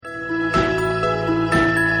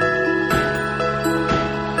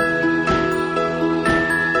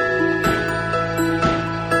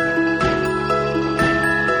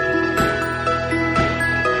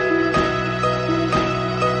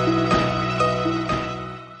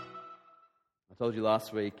told you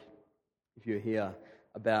last week, if you were here,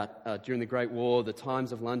 about during the Great War, the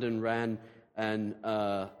Times of London ran an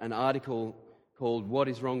article called "What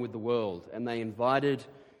is Wrong with the World?" and they invited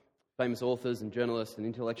famous authors and journalists and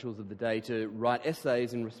intellectuals of the day to write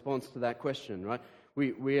essays in response to that question. Right?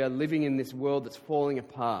 We are living in this world that's falling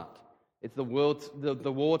apart. It's the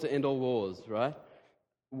war to end all wars. Right?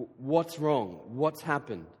 What's wrong? What's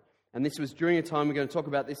happened? And this was during a time, we're going to talk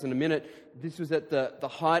about this in a minute, this was at the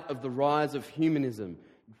height of the rise of humanism.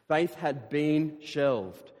 Faith had been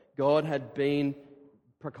shelved. God had been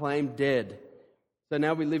proclaimed dead. So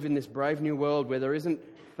now we live in this brave new world where there isn't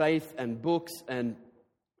faith and books and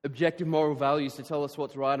objective moral values to tell us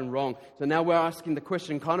what's right and wrong. So now we're asking the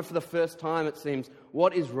question, kind of for the first time it seems,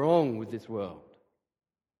 what is wrong with this world?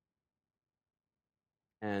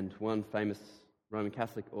 And one famous Roman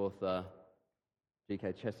Catholic author,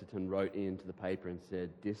 G.K. Chesterton, wrote into the paper and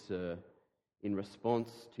said, "Dear Sir, in response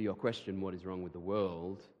to your question, what is wrong with the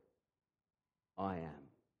world, I am.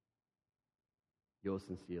 Yours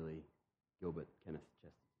sincerely, Gilbert Kenneth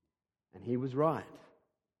Chesterton." And he was right.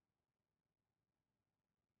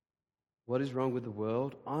 What is wrong with the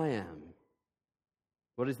world? I am.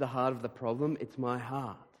 What is the heart of the problem? It's my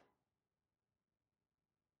heart.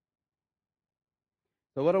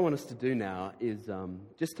 So what I want us to do now is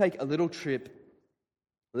just take a little trip,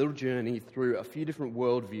 a little journey through a few different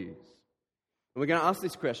worldviews. And we're going to ask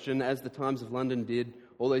this question, as the Times of London did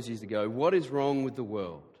all those years ago, what is wrong with the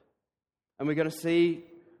world? And we're going to see,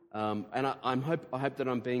 and I hope that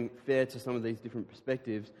I'm being fair to some of these different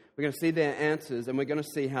perspectives, we're going to see their answers, and we're going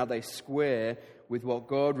to see how they square with what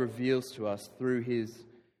God reveals to us through his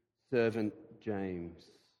servant James.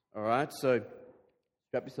 All right, so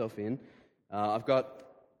strap yourself in. I've got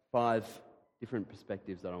 5 different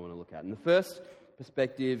perspectives that I want to look at. And the first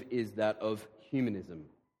perspective is that of humanism.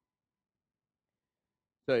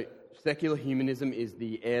 So secular humanism is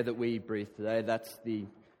the air that we breathe today. That's the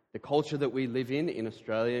culture that we live in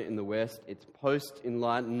Australia, in the West. It's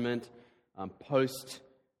post-Enlightenment,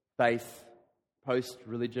 post-faith,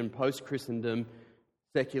 post-religion, post-Christendom,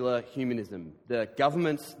 secular humanism. The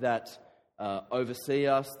governments that oversee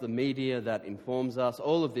us, the media that informs us,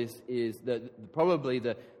 all of this is probably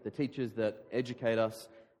the teachers that educate us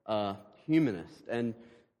are humanist. And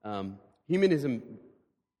humanism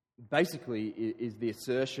basically is the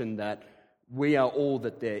assertion that we are all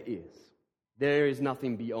that there is. There is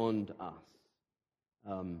nothing beyond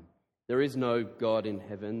us. There is no God in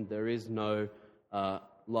heaven. There is no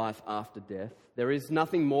life after death. There is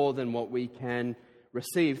nothing more than what we can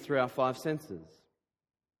receive through our 5 senses.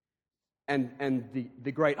 And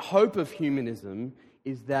the great hope of humanism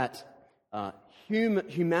is that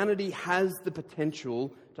humanity has the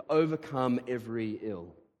potential to overcome every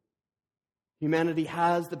ill. Humanity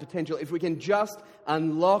has the potential. If we can just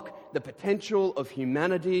unlock the potential of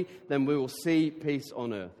humanity, then we will see peace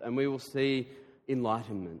on earth, and we will see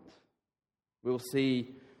enlightenment. We will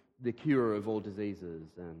see the cure of all diseases.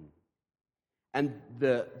 And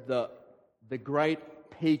the great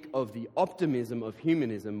peak of the optimism of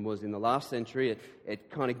humanism was in the last century.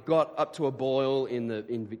 It kind of got up to a boil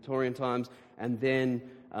in Victorian times, and then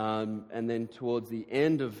towards the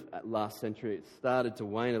end of last century, it started to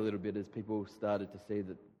wane a little bit as people started to see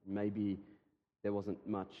that maybe there wasn't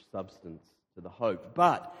much substance to the hope.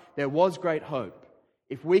 But there was great hope.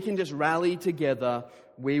 If we can just rally together,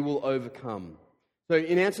 we will overcome. So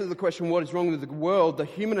in answer to the question, what is wrong with the world, the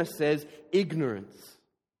humanist says ignorance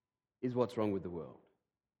is what's wrong with the world.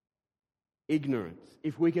 Ignorance.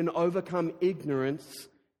 If we can overcome ignorance,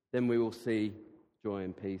 then we will see joy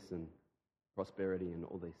and peace and prosperity and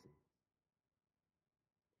all these things.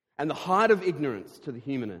 And the height of ignorance to the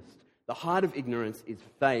humanist, the height of ignorance is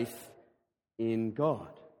faith in God.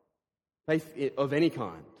 Faith of any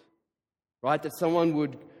kind. Right? That someone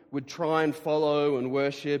would try and follow and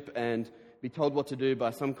worship and be told what to do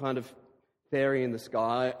by some kind of fairy in the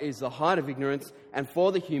sky is the height of ignorance. And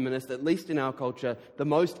for the humanist, at least in our culture, the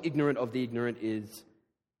most ignorant of the ignorant is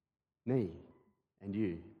me and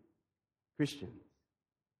you, Christians.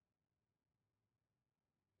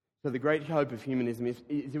 So the great hope of humanism is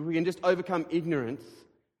if we can just overcome ignorance,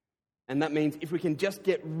 and that means if we can just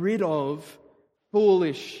get rid of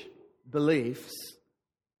foolish beliefs,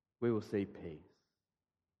 we will see peace.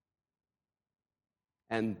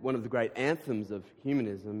 And one of the great anthems of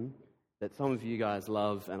humanism that some of you guys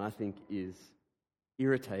love and I think is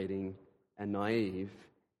irritating and naive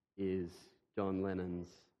is John Lennon's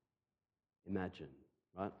Imagine,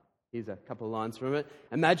 right? Here's a couple of lines from it.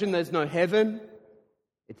 Imagine there's no heaven.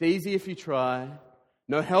 It's easy if you try.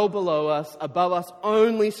 No hell below us, above us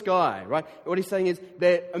only sky, right? What he's saying is,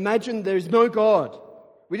 imagine there's no God.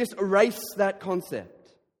 We just erase that concept.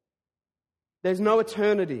 There's no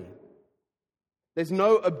eternity. There's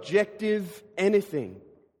no objective anything.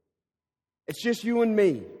 It's just you and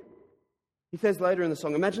me. He says later in the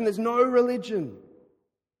song, imagine there's no religion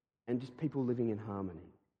and just people living in harmony.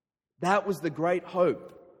 That was the great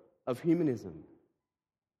hope of humanism.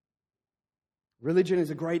 Religion is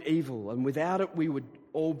a great evil, and without it we would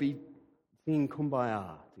all be singing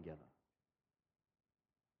Kumbaya together.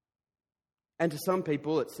 And to some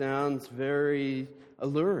people it sounds very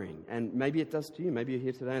alluring, and maybe it does to you. Maybe you're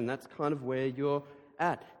here today and that's kind of where you're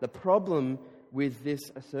at. The problem with this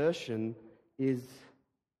assertion is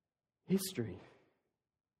history.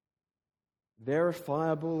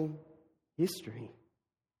 Verifiable history.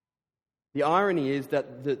 The irony is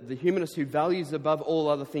that the humanist who values above all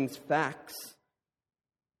other things facts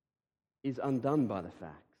is undone by the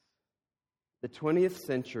facts. The 20th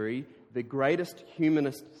century, the greatest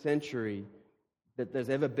humanist century that there's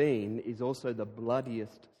ever been, is also the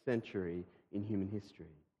bloodiest century in human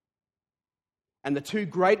history. And the two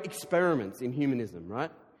great experiments in humanism,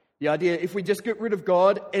 right? The idea, if we just get rid of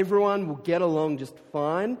God, everyone will get along just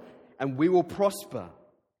fine and we will prosper.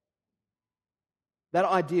 That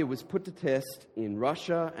idea was put to test in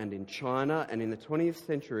Russia and in China, and in the 20th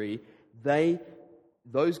century,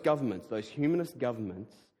 those governments, those humanist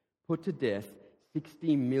governments, put to death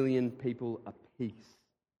 60 million people apiece.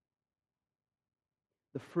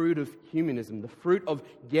 The fruit of humanism, the fruit of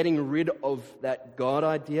getting rid of that God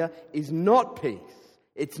idea, is not peace.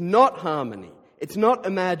 It's not harmony. It's not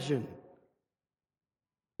imagine.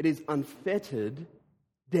 It is unfettered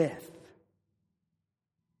death.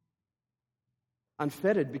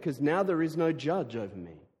 Unfettered because now there is no judge over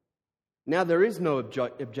me. Now there is no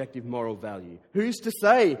objective moral value. Who's to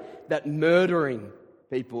say that murdering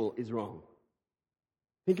people is wrong?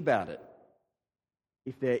 Think about it.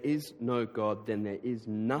 If there is no God, then there is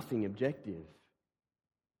nothing objective.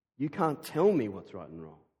 You can't tell me what's right and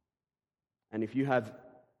wrong. And if you have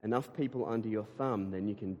enough people under your thumb, then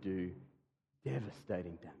you can do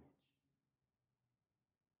devastating damage.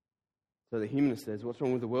 So the humanist says, what's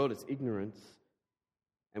wrong with the world? It's ignorance.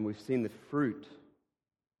 And we've seen the fruit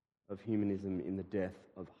of humanism in the death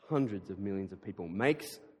of hundreds of millions of people.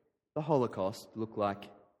 Makes the Holocaust look like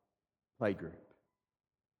playgroup.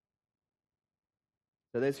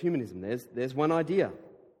 So there's humanism. There's one idea.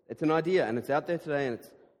 It's an idea, and it's out there today,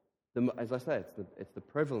 and as I say, it's the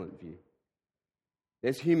prevalent view.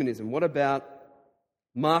 There's humanism. What about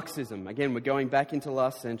Marxism? Again, we're going back into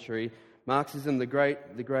last century. Marxism, the great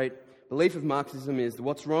belief of Marxism is that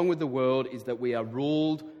what's wrong with the world is that we are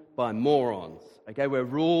ruled by morons. Okay, we're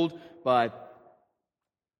ruled by,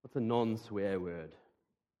 what's a non-swear word?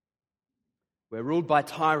 We're ruled by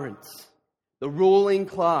tyrants. The ruling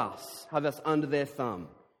class have us under their thumb.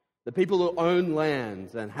 The people who own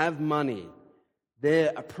lands and have money,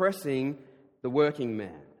 they're oppressing the working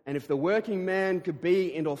man. And if the working man could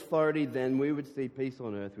be in authority, then we would see peace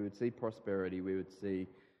on earth, we would see prosperity, we would see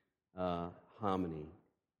harmony.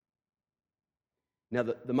 Now,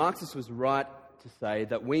 the Marxist was right to say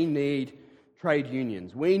that we need trade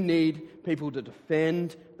unions. We need people to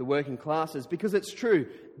defend the working classes because it's true.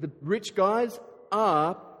 The rich guys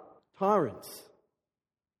are tyrants.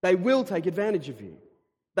 They will take advantage of you.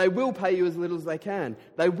 They will pay you as little as they can.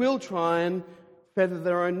 They will try and feather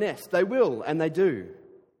their own nest. They will, and they do.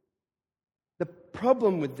 The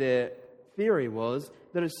problem with their theory was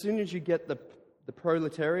that as soon as you get the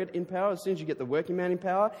proletariat in power, as soon as you get the working man in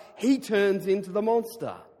power, he turns into the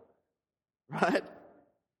monster. Right?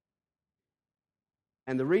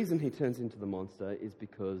 And the reason he turns into the monster is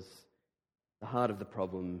because the heart of the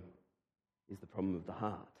problem is the problem of the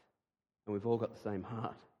heart. And we've all got the same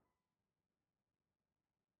heart.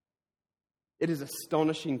 It is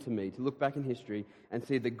astonishing to me to look back in history and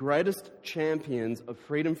see the greatest champions of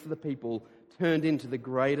freedom for the people turned into the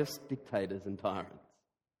greatest dictators and tyrants.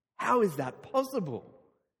 How is that possible?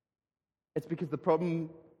 It's because the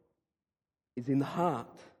problem is in the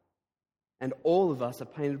heart. And all of us are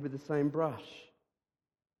painted with the same brush.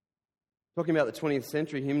 Talking about the 20th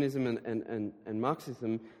century, humanism and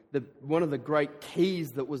Marxism, one of the great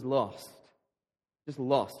keys that was lost, just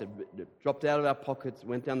lost, it dropped out of our pockets,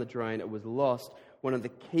 went down the drain, it was lost. One of the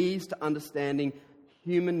keys to understanding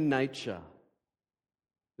human nature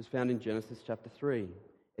was found in Genesis chapter 3.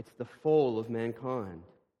 It's the fall of mankind.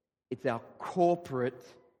 It's our corporate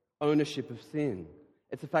ownership of sin.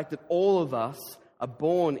 It's the fact that all of us are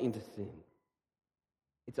born into sin.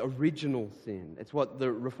 It's original sin. It's what the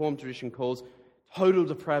Reformed tradition calls total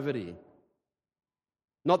depravity.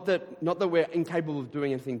 Not that we're incapable of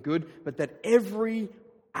doing anything good, but that every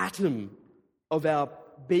atom of our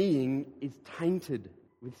being is tainted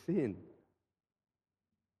with sin.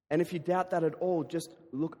 And if you doubt that at all, just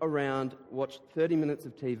look around, watch 30 minutes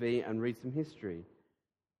of TV and read some history.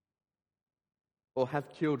 Or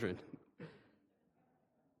have children.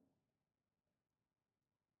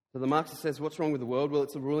 So the Marxist says, what's wrong with the world? Well,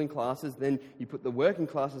 it's the ruling classes. Then you put the working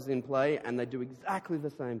classes in play and they do exactly the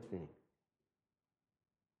same thing.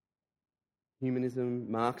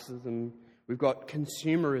 Humanism, Marxism. We've got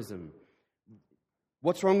consumerism.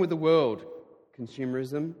 What's wrong with the world?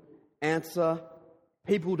 Consumerism. Answer,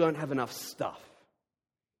 people don't have enough stuff.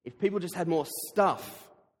 If people just had more stuff,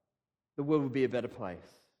 the world would be a better place.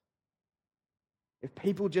 If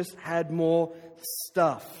people just had more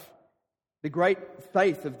stuff. The great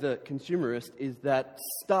faith of the consumerist is that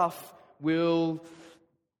stuff will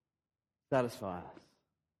satisfy us.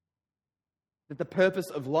 That the purpose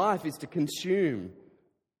of life is to consume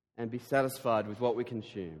and be satisfied with what we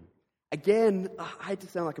consume. Again, I hate to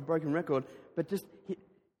sound like a broken record, but just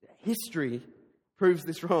history proves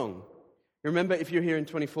this wrong. Remember, if you're here in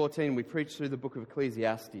 2014, we preached through the book of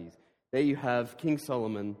Ecclesiastes. There you have King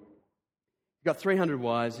Solomon. He's got 300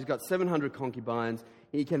 wives, he's got 700 concubines.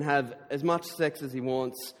 He can have as much sex as he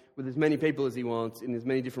wants, with as many people as he wants, in as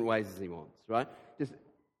many different ways as he wants, right? Just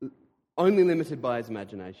only limited by his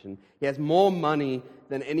imagination. He has more money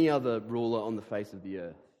than any other ruler on the face of the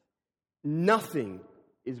earth. Nothing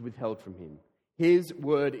is withheld from him. His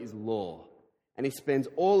word is law. And he spends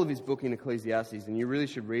all of his book in Ecclesiastes, and you really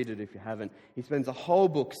should read it if you haven't. He spends a whole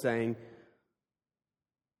book saying,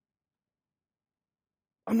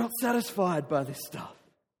 I'm not satisfied by this stuff.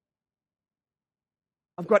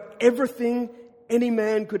 I've got everything any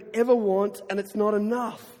man could ever want, and it's not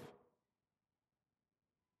enough.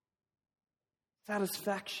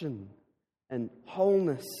 Satisfaction and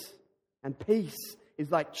wholeness and peace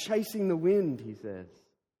is like chasing the wind, he says.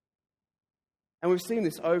 And we've seen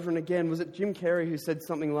this over and again. Was it Jim Carrey who said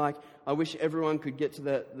something like, I wish everyone could get to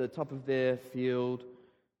the top of their field,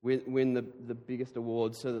 win the biggest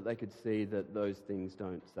awards so that they could see that those things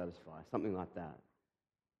don't satisfy. Something like that.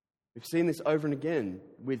 We've seen this over and again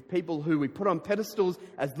with people who we put on pedestals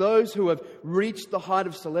as those who have reached the height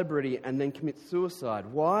of celebrity and then commit suicide.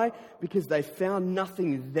 Why? Because they found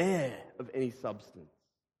nothing there of any substance.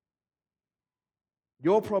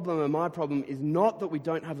 Your problem and my problem is not that we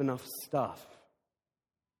don't have enough stuff.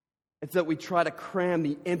 It's that we try to cram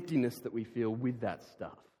the emptiness that we feel with that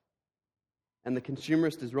stuff. And the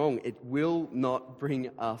consumerist is wrong. It will not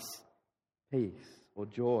bring us peace or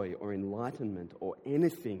joy or enlightenment or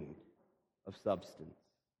anything of substance.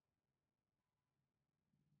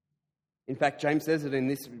 In fact, James says it in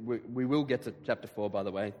this. We will get to chapter 4, by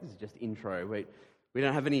the way. This is just intro. We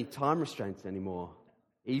don't have any time restraints anymore.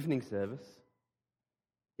 Evening service.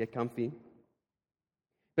 Get comfy.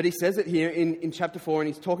 But he says it here in chapter 4, and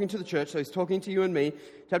he's talking to the church, so he's talking to you and me.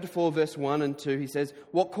 Chapter 4, verse 1 and 2, he says,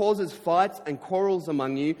 what causes fights and quarrels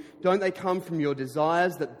among you? Don't they come from your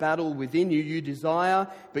desires that battle within you? You desire,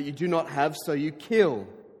 but you do not have, so you kill.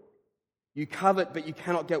 You covet, but you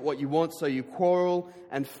cannot get what you want, so you quarrel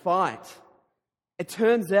and fight. It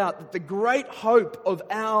turns out that the great hope of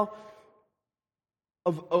our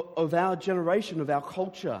generation, of our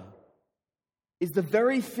culture, is the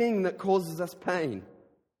very thing that causes us pain.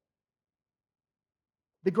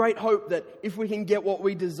 The great hope that if we can get what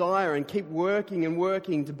we desire and keep working and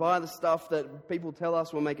working to buy the stuff that people tell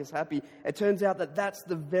us will make us happy, it turns out that that's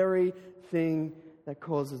the very thing that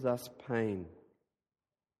causes us pain.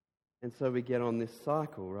 And so we get on this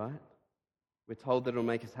cycle, right? We're told that it'll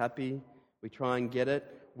make us happy. We try and get it.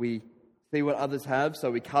 We see what others have,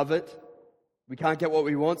 so we covet. We can't get what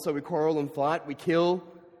we want, so we quarrel and fight. We kill.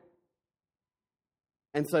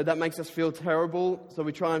 And so that makes us feel terrible. So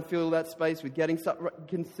we try and fill that space with getting stuff. You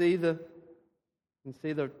can see the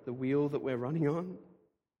wheel that we're running on.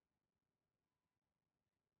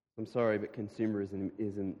 I'm sorry, but consumerism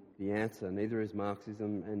isn't the answer. Neither is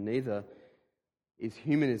Marxism, and neither is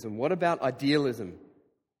humanism. What about idealism?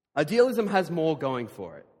 Idealism has more going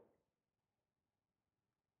for it.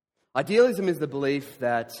 Idealism is the belief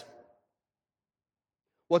that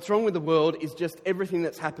what's wrong with the world is just everything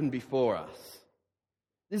that's happened before us.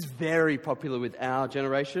 This is very popular with our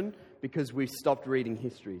generation because we've stopped reading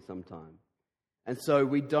history sometime. And so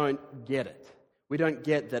we don't get it. We don't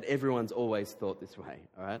get that everyone's always thought this way,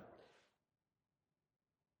 all right?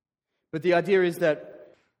 But the idea is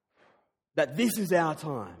that this is our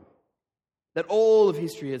time. That all of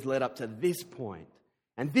history has led up to this point.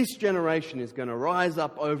 And this generation is going to rise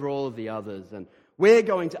up over all of the others. And we're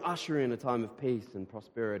going to usher in a time of peace and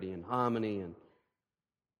prosperity and harmony. And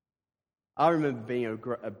I remember being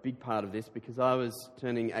a big part of this because I was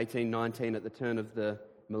turning 18, 19 at the turn of the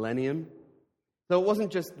millennium. So it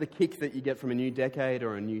wasn't just the kick that you get from a new decade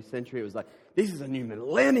or a new century. It was like, this is a new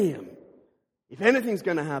millennium. If anything's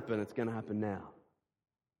going to happen, it's going to happen now.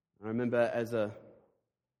 I remember as a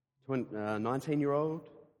 19-year-old,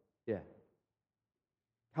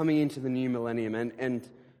 coming into the new millennium, and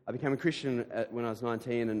I became a Christian when I was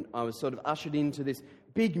 19, and I was sort of ushered into this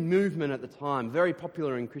big movement at the time, very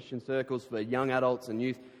popular in Christian circles for young adults and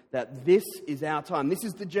youth, that this is our time. This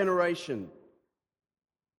is the generation.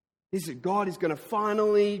 God is going to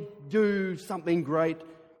finally do something great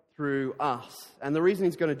through us. And the reason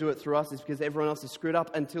he's going to do it through us is because everyone else has screwed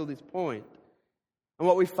up until this point. And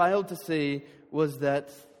what we failed to see was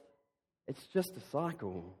that it's just a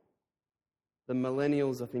cycle. The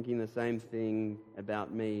millennials are thinking the same thing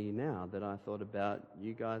about me now that I thought about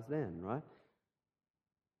you guys then, right?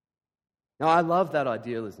 Now, I love that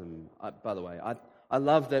idealism, by the way. I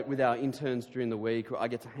love that with our interns during the week, I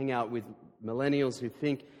get to hang out with millennials who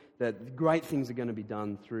think that great things are going to be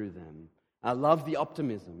done through them. I love the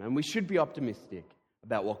optimism, and we should be optimistic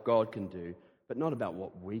about what God can do, but not about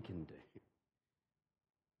what we can do.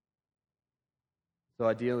 So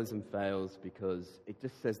idealism fails because it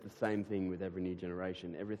just says the same thing with every new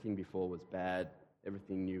generation. Everything before was bad,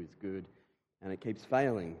 everything new is good, and it keeps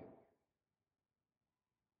failing.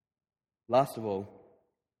 Last of all,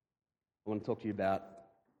 I want to talk to you about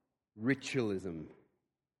ritualism.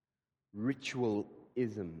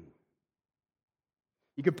 Ritualism.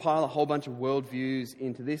 You could pile a whole bunch of worldviews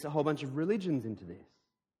into this, a whole bunch of religions into this.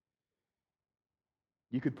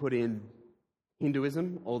 You could put in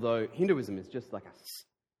Hinduism, although Hinduism is just like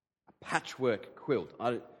a patchwork quilt.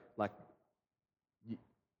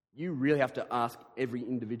 You really have to ask every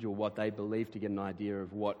individual what they believe to get an idea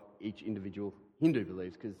of what each individual Hindu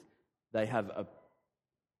believes, because they have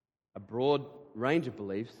a broad range of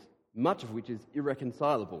beliefs, much of which is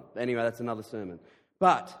irreconcilable. Anyway, that's another sermon.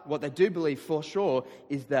 But what they do believe for sure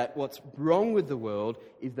is that what's wrong with the world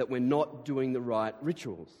is that we're not doing the right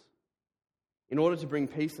rituals. In order to bring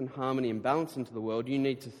peace and harmony and balance into the world, you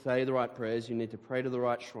need to say the right prayers, you need to pray to the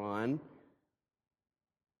right shrine.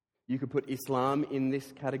 You could put Islam in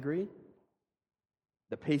this category.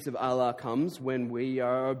 The peace of Allah comes when we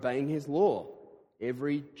are obeying His law,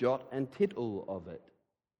 every jot and tittle of it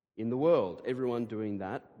in the world. Everyone doing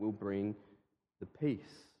that will bring the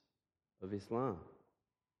peace of Islam.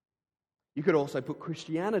 You could also put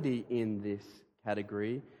Christianity in this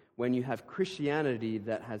category when you have Christianity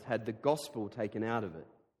that has had the gospel taken out of it.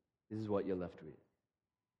 This is what you're left with.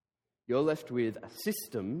 You're left with a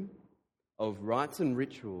system of rites and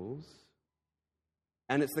rituals,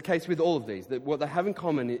 and it's the case with all of these, that what they have in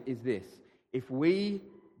common is this: if we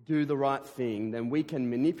do the right thing, then we can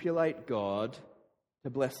manipulate God to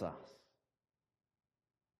bless us.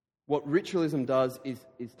 What ritualism does is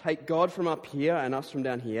take God from up here and us from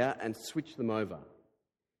down here and switch them over.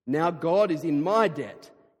 Now God is in my debt,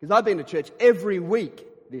 because I've been to church every week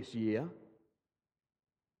this year.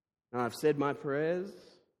 And I've said my prayers.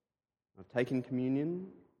 I've taken communion.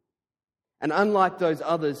 And unlike those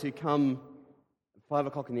others who come at 5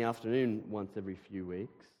 o'clock in the afternoon once every few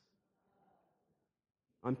weeks,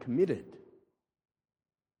 I'm committed.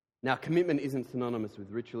 Now, commitment isn't synonymous with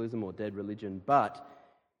ritualism or dead religion, but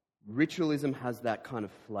ritualism has that kind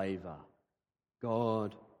of flavor.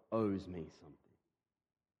 God owes me something.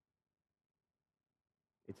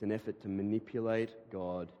 It's an effort to manipulate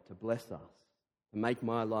God to bless us, to make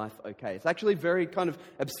my life okay. It's actually very kind of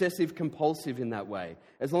obsessive-compulsive in that way.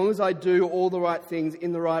 As long as I do all the right things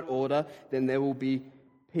in the right order, then there will be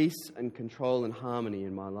peace and control and harmony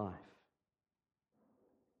in my life.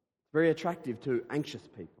 It's very attractive to anxious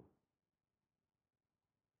people.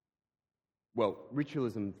 Well,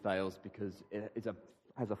 ritualism fails because it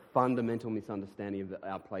has a fundamental misunderstanding of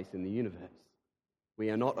our place in the universe. We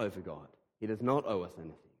are not over God. He does not owe us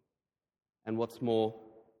anything. And what's more,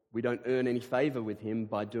 we don't earn any favour with Him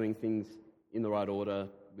by doing things in the right order,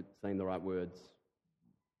 with saying the right words,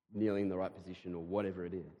 kneeling in the right position, or whatever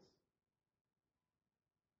it is.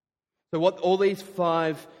 So what all these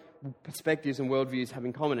 5 perspectives and worldviews have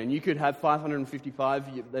in common, and you could have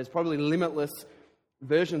 555, there's probably limitless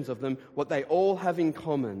versions of them, what they all have in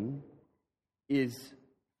common is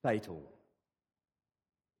fatal.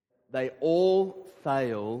 They all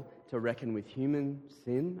fail to reckon with human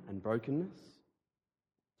sin and brokenness,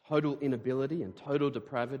 total inability and total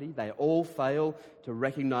depravity. They all fail to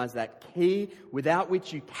recognize that key without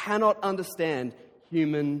which you cannot understand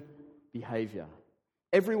human behavior.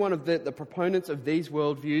 Every one of the proponents of these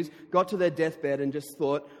worldviews got to their deathbed and just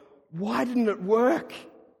thought, why didn't it work?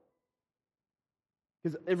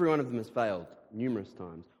 Because every one of them has failed numerous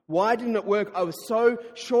times. Why didn't it work? I was so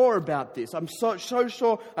sure about this. I'm so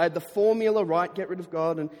sure I had the formula right. Get rid of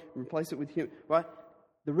God and replace it with Him. Right?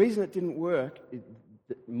 The reason it didn't work is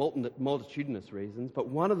multitudinous reasons, but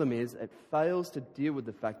one of them is it fails to deal with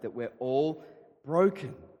the fact that we're all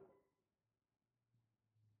broken.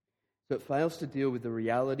 So it fails to deal with the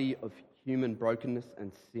reality of human brokenness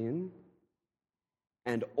and sin,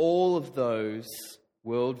 and all of those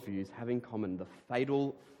worldviews have in common the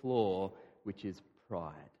fatal flaw, which is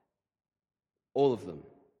pride. All of them.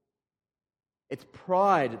 It's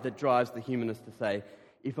pride that drives the humanist to say,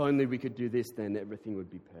 if only we could do this, then everything would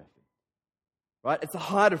be perfect. Right? It's the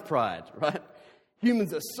height of pride, right?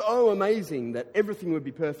 Humans are so amazing that everything would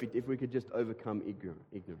be perfect if we could just overcome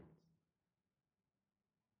ignorance.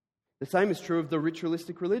 The same is true of the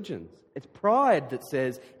ritualistic religions. It's pride that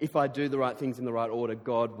says, if I do the right things in the right order,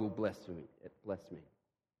 God will bless me.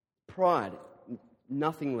 Pride,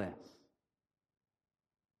 nothing less.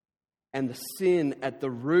 And the sin at the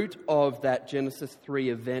root of that Genesis 3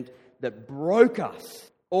 event that broke us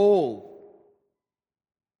all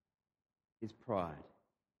is pride.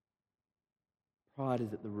 Pride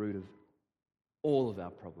is at the root of all of our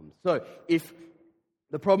problems. So if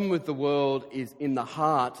the problem with the world is in the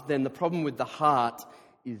heart, then the problem with the heart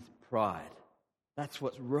is pride. That's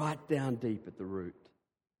what's right down deep at the root.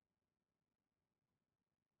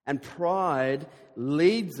 And pride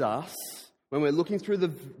leads us, when we're looking through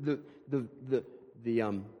the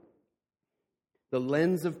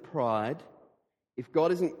lens of pride, if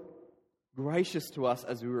God isn't gracious to us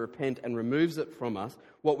as we repent and removes it from us,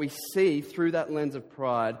 what we see through that lens of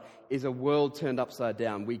pride is a world turned upside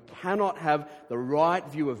down. We cannot have the right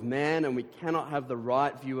view of man, and we cannot have the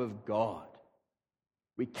right view of God.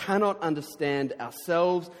 We cannot understand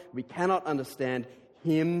ourselves. We cannot understand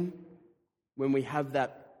Him when we have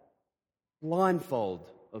that blindfold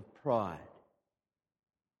of pride.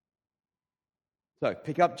 So,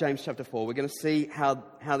 pick up James chapter 4. We're going to see how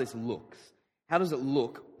this looks. How does it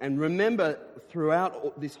look? And remember,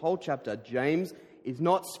 throughout this whole chapter, James is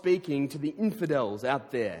not speaking to the infidels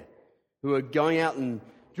out there who are going out and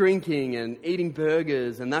drinking and eating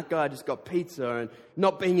burgers, and that guy just got pizza, and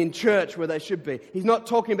not being in church where they should be. He's not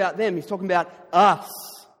talking about them. He's talking about us.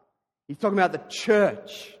 He's talking about the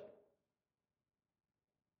church.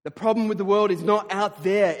 The problem with the world is not out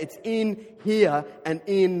there. It's in here and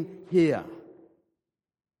in here.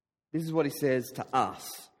 This is what he says to us.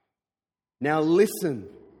 Now listen,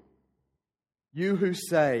 you who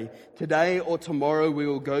say, today or tomorrow we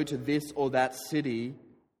will go to this or that city,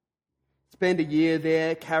 spend a year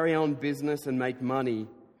there, carry on business and make money.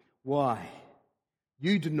 Why?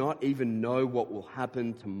 You do not even know what will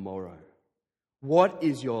happen tomorrow. What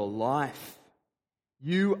is your life?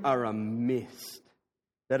 You are a mist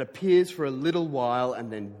that appears for a little while and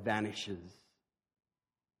then vanishes.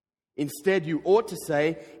 Instead, you ought to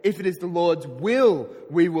say, if it is the Lord's will,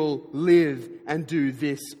 we will live and do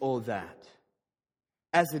this or that.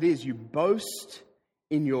 As it is, you boast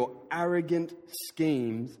in your arrogant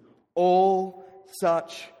schemes. All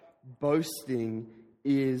such boasting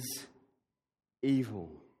is evil.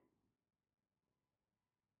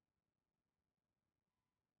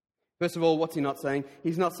 First of all, what's he not saying?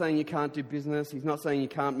 He's not saying you can't do business. He's not saying you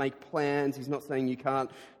can't make plans. He's not saying you can't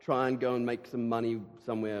try and go and make some money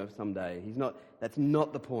somewhere someday. That's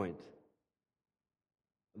not the point.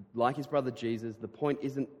 Like his brother Jesus, the point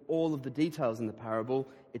isn't all of the details in the parable,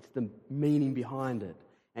 it's the meaning behind it.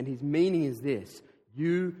 And his meaning is this: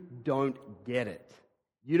 you don't get it.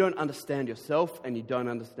 You don't understand yourself and you don't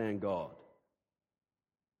understand God.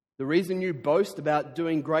 The reason you boast about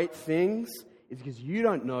doing great things is because you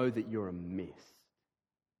don't know that you're a mess.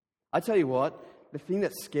 I tell you what, the thing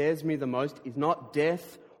that scares me the most is not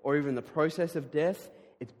death or even the process of death,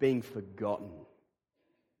 it's being forgotten.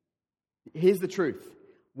 Here's the truth.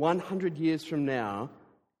 100 years from now,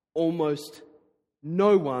 almost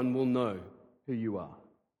no one will know who you are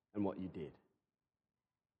and what you did.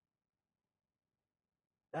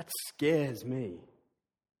 That scares me.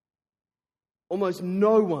 Almost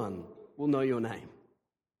no one will know your name.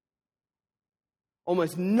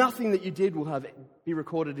 Almost nothing that you did will be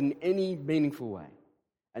recorded in any meaningful way,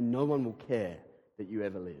 and no one will care that you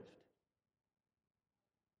ever lived.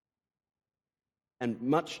 And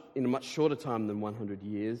in a much shorter time than 100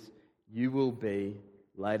 years, you will be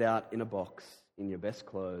laid out in a box in your best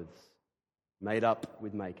clothes, made up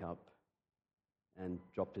with makeup, and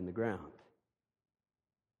dropped in the ground.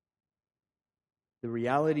 The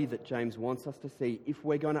reality that James wants us to see, if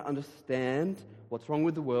we're going to understand what's wrong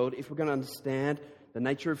with the world, if we're going to understand the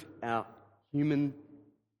nature of our human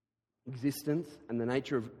existence and the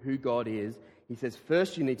nature of who God is, he says,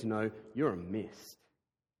 first you need to know you're a mist.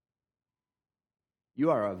 You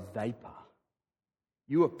are a vapor.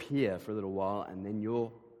 You appear for a little while and then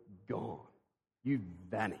you're gone. You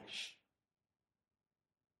vanish.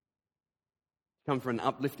 Come for an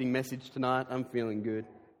uplifting message tonight? I'm feeling good.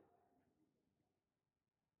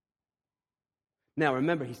 Now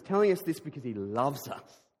remember, he's telling us this because he loves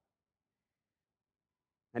us.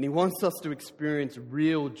 And he wants us to experience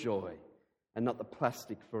real joy and not the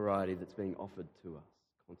plastic variety that's being offered to us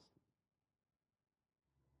constantly.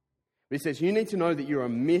 But he says, you need to know that you're a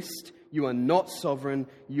mist, you are not sovereign,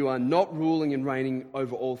 you are not ruling and reigning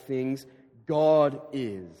over all things. God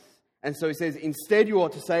is. And so he says, instead you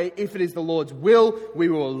ought to say, if it is the Lord's will, we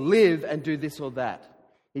will live and do this or that.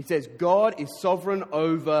 He says, God is sovereign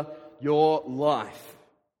over your life.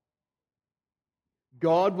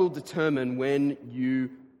 God will determine when you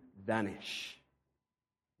vanish.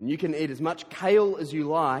 And you can eat as much kale as you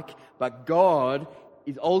like, but God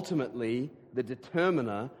is ultimately the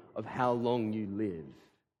determiner of how long you live.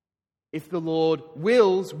 If the Lord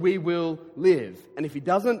wills, we will live. And if he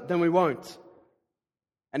doesn't, then we won't.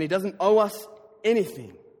 And he doesn't owe us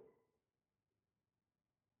anything.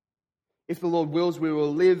 If the Lord wills, we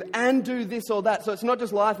will live and do this or that. So it's not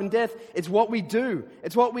just life and death, it's what we do.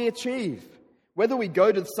 It's what we achieve. Whether we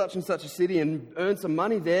go to such and such a city and earn some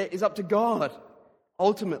money there is up to God.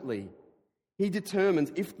 Ultimately, he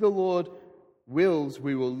determines if the Lord wills,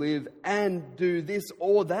 we will live and do this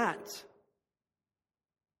or that.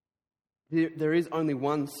 There is only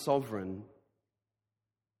one sovereign,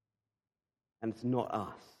 and it's not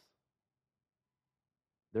us.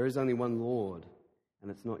 There is only one Lord, and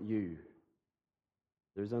it's not you.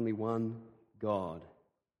 There is only one God,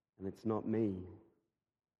 and it's not me.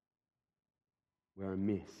 We're a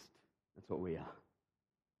mist. That's what we are.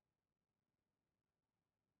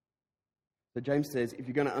 So James says, if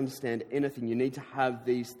you're going to understand anything, you need to have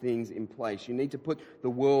these things in place. You need to put the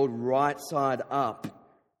world right side up.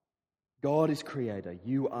 God is creator.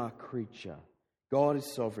 You are creature. God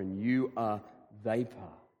is sovereign. You are vapor.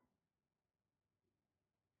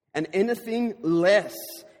 And anything less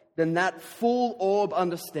than that full orb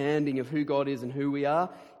understanding of who God is and who we are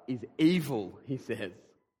is evil, he says.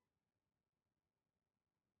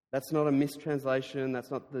 That's not a mistranslation.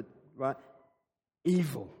 That's not the right.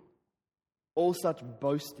 Evil. All such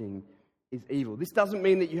boasting is evil. This doesn't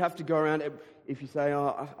mean that you have to go around, if you say,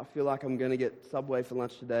 oh, I feel like I'm going to get Subway for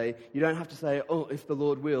lunch today, you don't have to say, oh, if the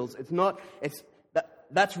Lord wills.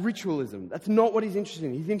 That's ritualism. That's not what he's interested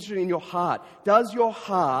in. He's interested in your heart. Does your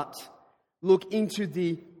heart look into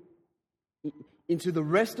the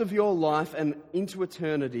rest of your life and into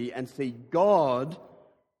eternity and see God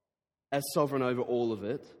as sovereign over all of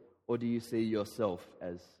it? Or do you see yourself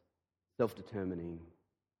as self-determining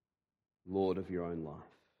Lord of your own life?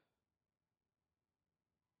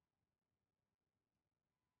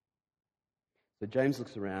 So James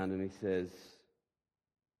looks around and he says,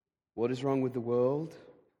 what is wrong with the world?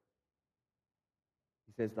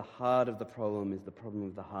 He says the heart of the problem is the problem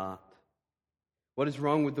of the heart. What is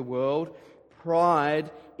wrong with the world? Pride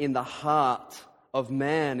in the heart of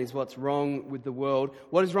man is what's wrong with the world.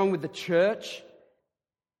 What is wrong with the church?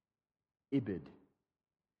 Ibid.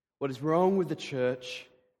 What is wrong with the church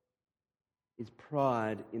is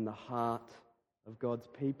pride in the heart of God's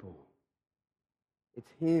people.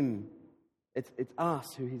 It's him. It's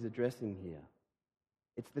us who he's addressing here.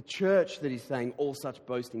 It's the church that he's saying all such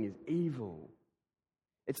boasting is evil.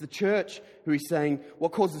 It's the church who he's saying,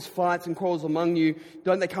 what causes fights and quarrels among you?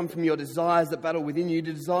 Don't they come from your desires that battle within you? You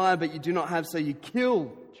desire, but you do not have, so you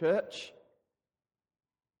kill, church.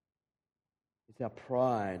 It's our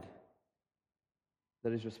pride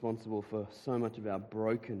that is responsible for so much of our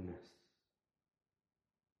brokenness.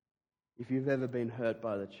 If you've ever been hurt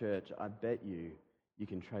by the church, I bet you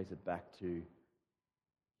can trace it back to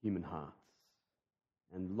human hearts.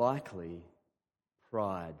 And likely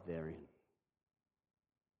pride therein.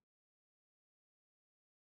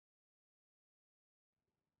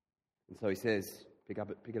 And so he says, pick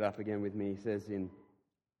it up again with me. He says in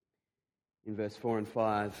verse 4 and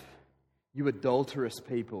 5, you adulterous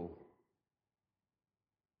people.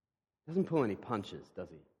 Doesn't pull any punches, does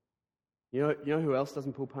he? You know who else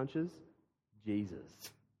doesn't pull punches?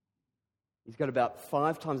 Jesus. He's got about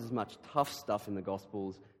 5 times as much tough stuff in the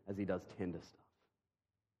Gospels as he does tender stuff.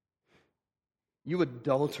 You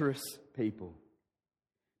adulterous people.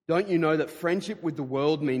 Don't you know that friendship with the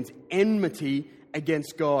world means enmity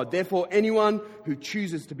against God? Therefore, anyone who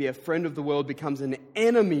chooses to be a friend of the world becomes an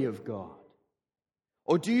enemy of God.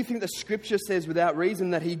 Or do you think the Scripture says without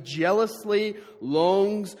reason that he jealously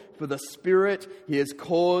longs for the Spirit he has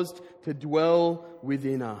caused to dwell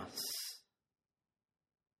within us?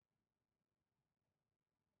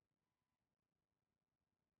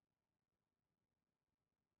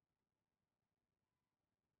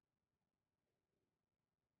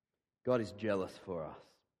 God is jealous for us.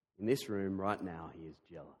 In this room right now, He is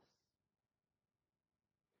jealous.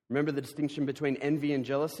 Remember the distinction between envy and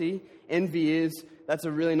jealousy? Envy is, that's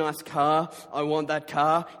a really nice car. I want that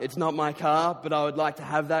car. It's not my car, but I would like to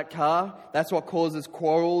have that car. That's what causes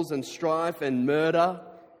quarrels and strife and murder.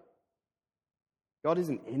 God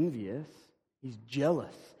isn't envious. He's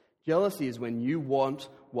jealous. Jealousy is when you want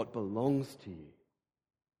what belongs to you.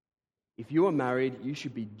 If you are married, you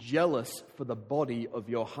should be jealous for the body of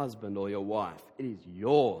your husband or your wife. It is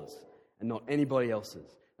yours and not anybody else's.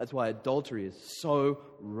 That's why adultery is so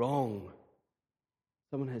wrong.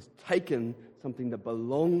 Someone has taken something that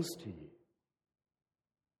belongs to you.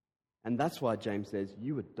 And that's why James says,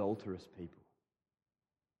 you adulterous people.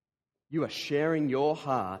 You are sharing your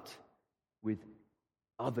heart with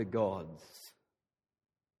other gods.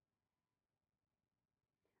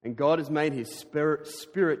 And God has made His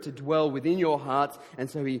spirit to dwell within your hearts, and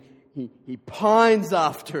so He pines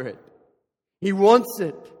after it. He wants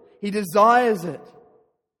it. He desires it.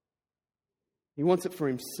 He wants it for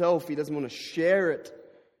Himself. He doesn't want to share it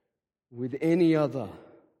with any other.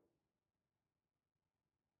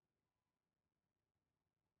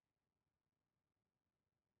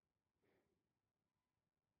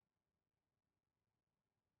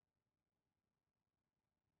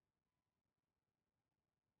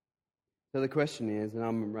 So the question is, and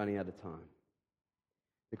I'm running out of time.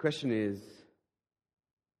 The question is,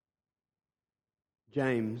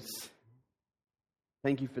 James,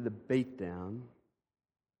 thank you for the beatdown,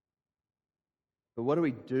 but what do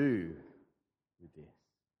we do with this?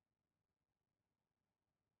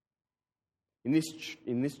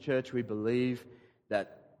 In this church, we believe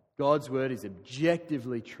that God's word is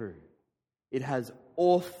objectively true. It has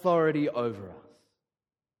authority over us.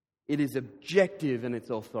 It is objective in its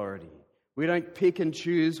authority. We don't pick and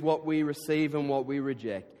choose what we receive and what we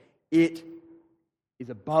reject. It is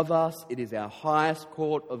above us. It is our highest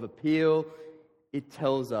court of appeal. It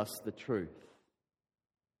tells us the truth.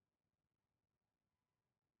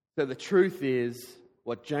 So the truth is,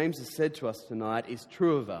 what James has said to us tonight is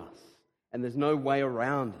true of us, and there's no way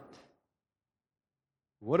around it.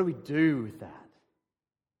 What do we do with that?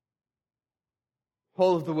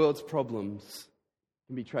 All of the world's problems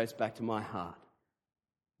can be traced back to my heart.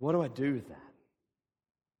 What do I do with that?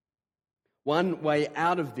 One way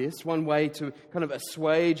out of this, one way to kind of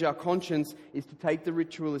assuage our conscience is to take the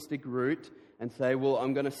ritualistic route and say, well,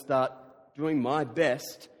 I'm going to start doing my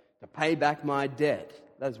best to pay back my debt.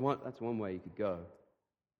 That's one way you could go.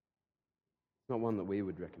 It's not one that we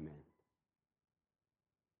would recommend.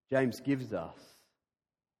 James gives us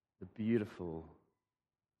the beautiful,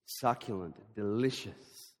 succulent,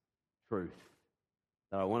 delicious truth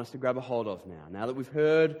that I want us to grab a hold of now. Now that we've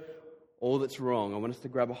heard all that's wrong, I want us to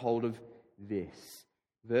grab a hold of this.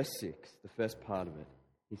 Verse 6, the first part of it.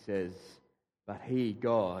 He says, but He,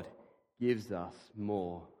 God, gives us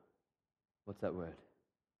more. What's that word?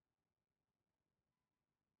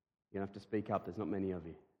 You're going to have to speak up. There's not many of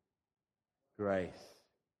you. Grace.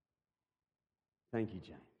 Thank you,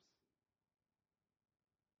 James.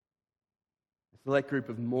 A select group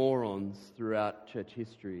of morons throughout church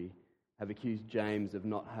history have accused James of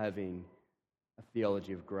not having a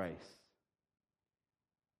theology of grace.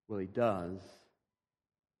 Well, he does,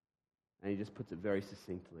 and he just puts it very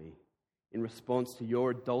succinctly. In response to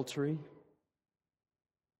your adultery,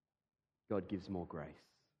 God gives more grace.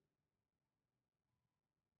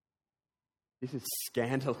 This is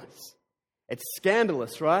scandalous. It's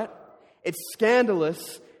scandalous, right? It's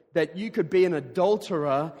scandalous that you could be an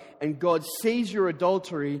adulterer and God sees your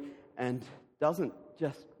adultery and doesn't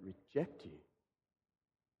just reject you.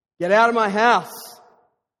 Get out of my house.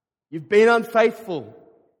 You've been unfaithful.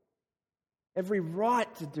 Every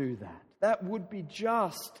right to do that. That would be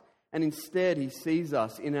just. And instead He sees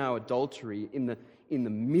us in our adultery, in the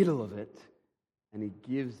middle of it, and He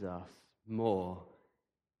gives us more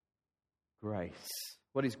grace.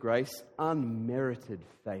 What is grace? Unmerited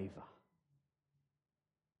favor.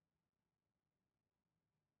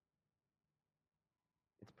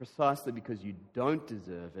 It's precisely because you don't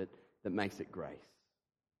deserve it that makes it grace.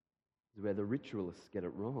 This is where the ritualists get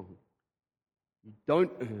it wrong. You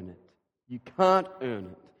don't earn it. You can't earn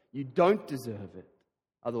it. You don't deserve it.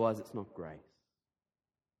 Otherwise, it's not grace.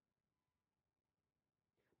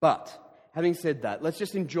 But, having said that, let's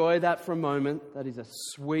just enjoy that for a moment. That is a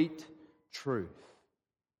sweet truth.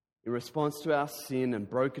 In response to our sin and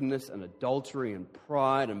brokenness and adultery and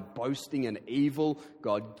pride and boasting and evil,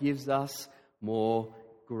 God gives us more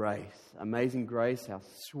grace. Amazing grace, how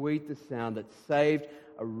sweet the sound that saved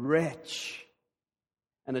a wretch,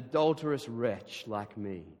 an adulterous wretch like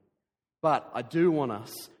me. But I do want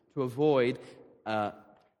us to avoid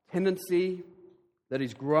tendency that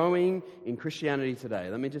is growing in Christianity today.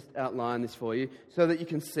 Let me just outline this for you so that you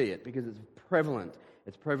can see it, because it's prevalent.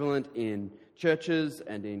 It's prevalent in churches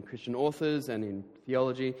and in Christian authors and in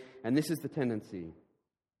theology, and this is the tendency.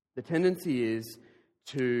 The tendency is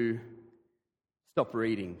to stop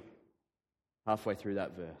reading halfway through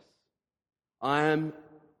that verse. I am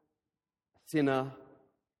a sinner.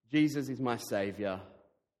 Jesus is my Savior.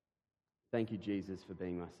 Thank you, Jesus, for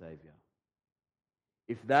being my Savior.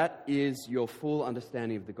 If that is your full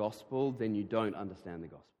understanding of the gospel, then you don't understand the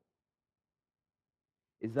gospel.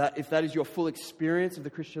 If that is your full experience of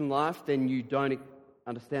the Christian life, then you don't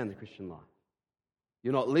understand the Christian life.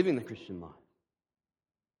 You're not living the Christian life.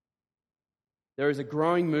 There is a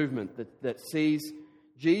growing movement that sees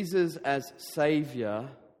Jesus as Savior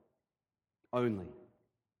only.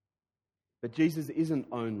 But Jesus isn't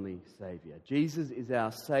only Savior. Jesus is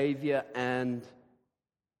our Savior and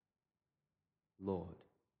Lord.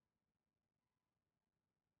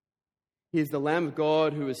 He is the Lamb of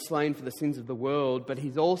God who is slain for the sins of the world, but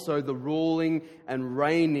He's also the ruling and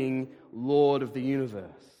reigning Lord of the universe.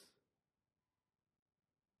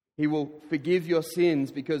 He will forgive your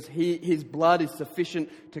sins because His blood is sufficient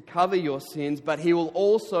to cover your sins, but He will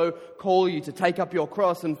also call you to take up your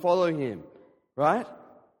cross and follow Him. Right?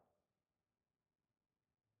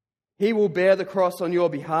 He will bear the cross on your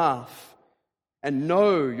behalf and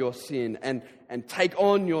know your sin and take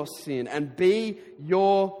on your sin and be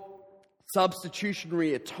your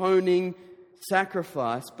substitutionary atoning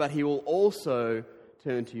sacrifice, but He will also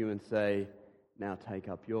turn to you and say, now take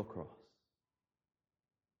up your cross.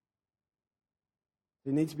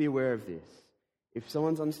 You need to be aware of this. If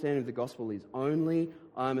someone's understanding of the gospel is only,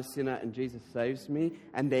 I'm a sinner and Jesus saves me,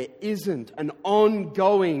 and there isn't an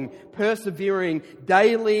ongoing, persevering,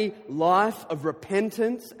 daily life of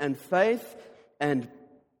repentance and faith and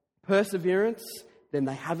perseverance, then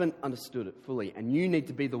they haven't understood it fully. And you need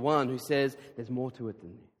to be the one who says, there's more to it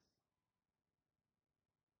than this.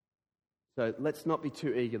 So let's not be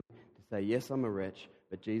too eager to say, yes, I'm a wretch,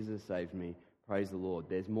 but Jesus saved me. Praise the Lord.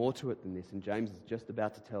 There's more to it than this, and James is just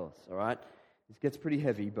about to tell us, all right? This gets pretty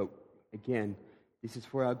heavy, but again, this is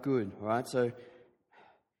for our good, all right? So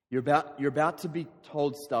you're about to be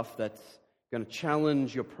told stuff that's going to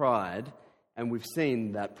challenge your pride, and we've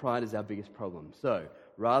seen that pride is our biggest problem. So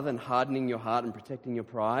rather than hardening your heart and protecting your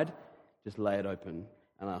pride, just lay it open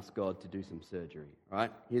and ask God to do some surgery, all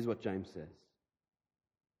right? Here's what James says.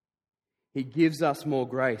 He gives us more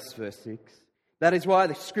grace, verse 6. That is why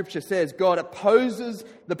the scripture says, God opposes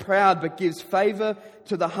the proud but gives favor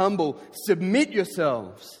to the humble. Submit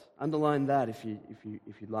yourselves. Underline that if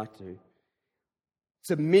you'd like to.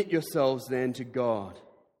 Submit yourselves then to God.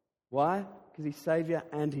 Why? Because He's Savior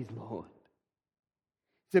and He's Lord.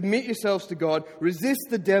 Submit yourselves to God. Resist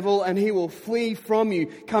the devil and he will flee from you.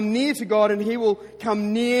 Come near to God and He will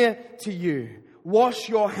come near to you. Wash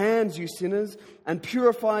your hands, you sinners, and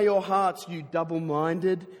purify your hearts, you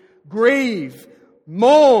double-minded. Grieve,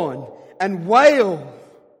 mourn, and wail.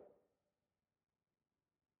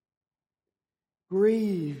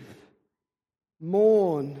 Grieve,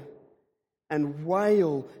 mourn, and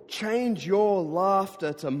wail. Change your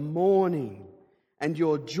laughter to mourning and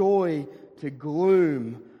your joy to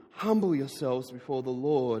gloom. Humble yourselves before the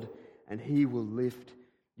Lord, and He will lift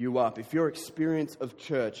you up. If your experience of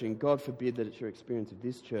church, and God forbid that it's your experience of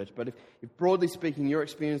this church, but if broadly speaking your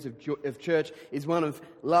experience of church is one of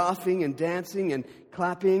laughing and dancing and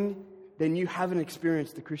clapping, then you haven't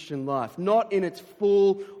experienced the Christian life, not in its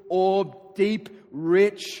full or deep,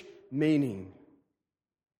 rich meaning.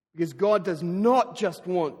 Because God does not just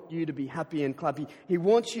want you to be happy and clappy. He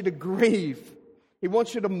wants you to grieve. He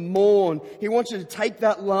wants you to mourn. He wants you to take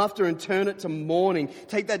that laughter and turn it to mourning.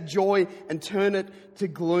 Take that joy and turn it to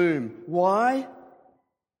gloom. Why?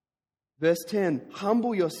 Verse 10,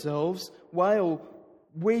 humble yourselves, wail,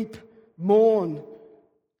 weep, mourn,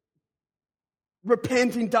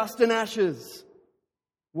 repent in dust and ashes.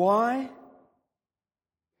 Why?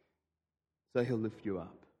 So He'll lift you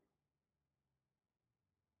up.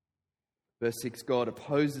 Verse 6, God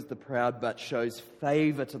opposes the proud but shows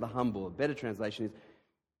favor to the humble. A better translation is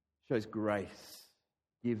shows grace,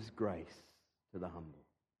 gives grace to the humble.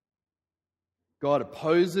 God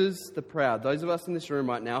opposes the proud. Those of us in this room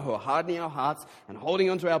right now who are hardening our hearts and holding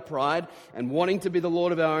onto our pride and wanting to be the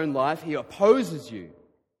Lord of our own life, He opposes you.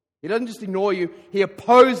 He doesn't just ignore you, He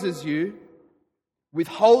opposes you,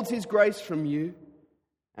 withholds His grace from you,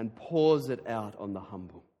 and pours it out on the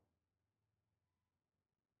humble.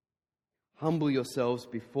 Humble yourselves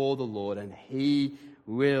before the Lord, and He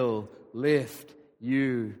will lift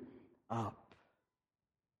you up.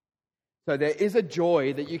 So there is a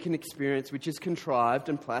joy that you can experience which is contrived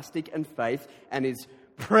and plastic and faith and is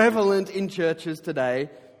prevalent in churches today,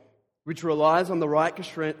 which relies on the right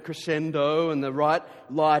crescendo and the right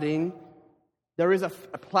lighting. There is a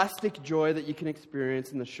plastic joy that you can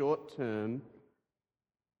experience in the short term,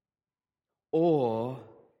 or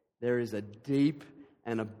there is a deep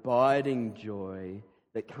and abiding joy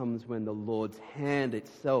that comes when the Lord's hand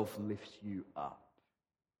itself lifts you up.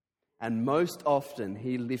 And most often,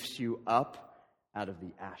 He lifts you up out of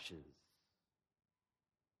the ashes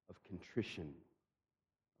of contrition,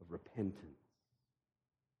 of repentance.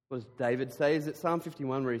 What does David say? Is it Psalm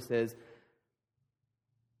 51 where he says,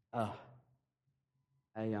 a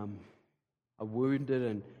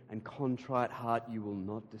wounded and contrite heart you will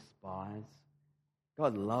not despise?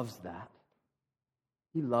 God loves that.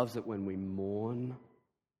 He loves it when we mourn,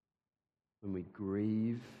 when we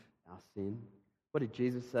grieve our sin. What did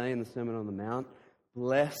Jesus say in the Sermon on the Mount?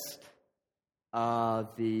 Blessed are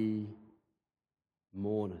the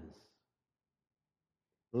mourners.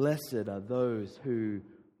 Blessed are those who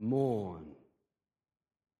mourn.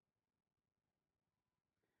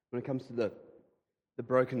 When it comes to the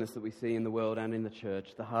brokenness that we see in the world and in the church,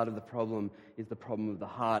 the heart of the problem is the problem of the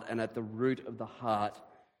heart. And at the root of the heart,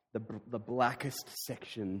 the blackest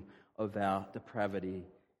section of our depravity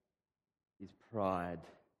is pride.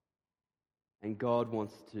 And God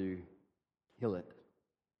wants to kill it.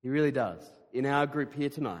 He really does. In our group here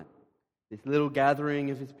tonight, this little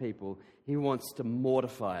gathering of His people, He wants to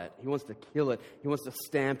mortify it. He wants to kill it. He wants to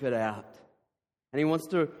stamp it out. And He wants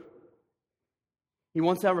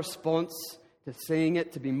our response to seeing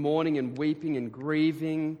it to be mourning and weeping and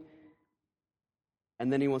grieving.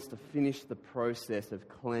 And then He wants to finish the process of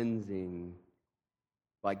cleansing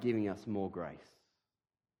by giving us more grace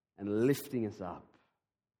and lifting us up.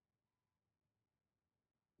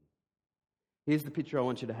 Here's the picture I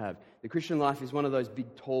want you to have. The Christian life is one of those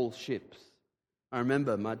big, tall ships. I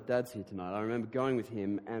remember, my dad's here tonight, I remember going with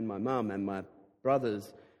him and my mum and my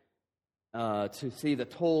brothers to see the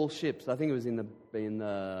tall ships. I think it was in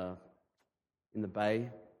the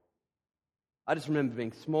bay. I just remember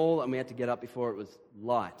being small and we had to get up before it was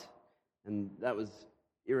light. And that was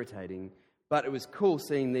irritating. But it was cool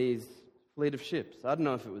seeing these fleet of ships. I don't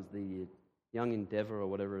know if it was the Young Endeavour or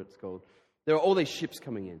whatever it's called. There were all these ships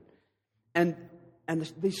coming in. And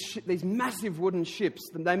these massive wooden ships,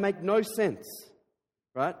 they make no sense,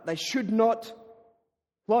 right? They should not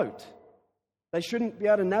float. They shouldn't be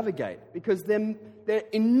able to navigate because they're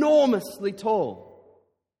enormously tall.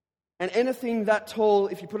 And anything that tall,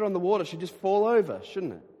 if you put it on the water, should just fall over,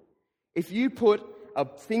 shouldn't it? If you put a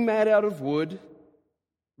thing made out of wood,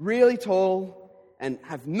 really tall, and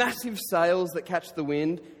have massive sails that catch the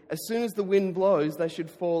wind, as soon as the wind blows, they should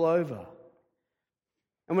fall over.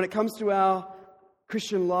 And when it comes to our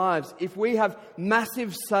Christian lives, if we have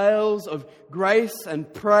massive sails of grace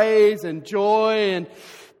and praise and joy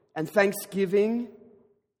and thanksgiving,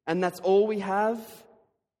 and that's all we have,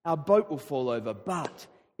 our boat will fall over. But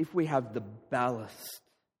if we have the ballast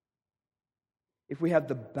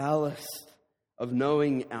of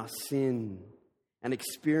knowing our sin and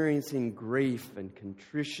experiencing grief and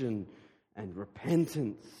contrition and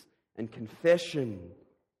repentance and confession,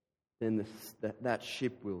 then that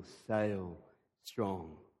ship will sail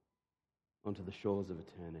strong onto the shores of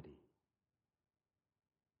eternity.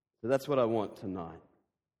 So that's what I want tonight.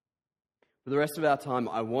 For the rest of our time,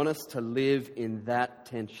 I want us to live in that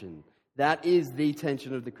tension. That is the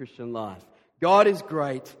tension of the Christian life. God is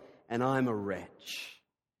great and I'm a wretch.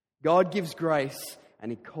 God gives grace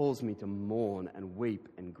and He calls me to mourn and weep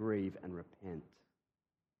and grieve and repent.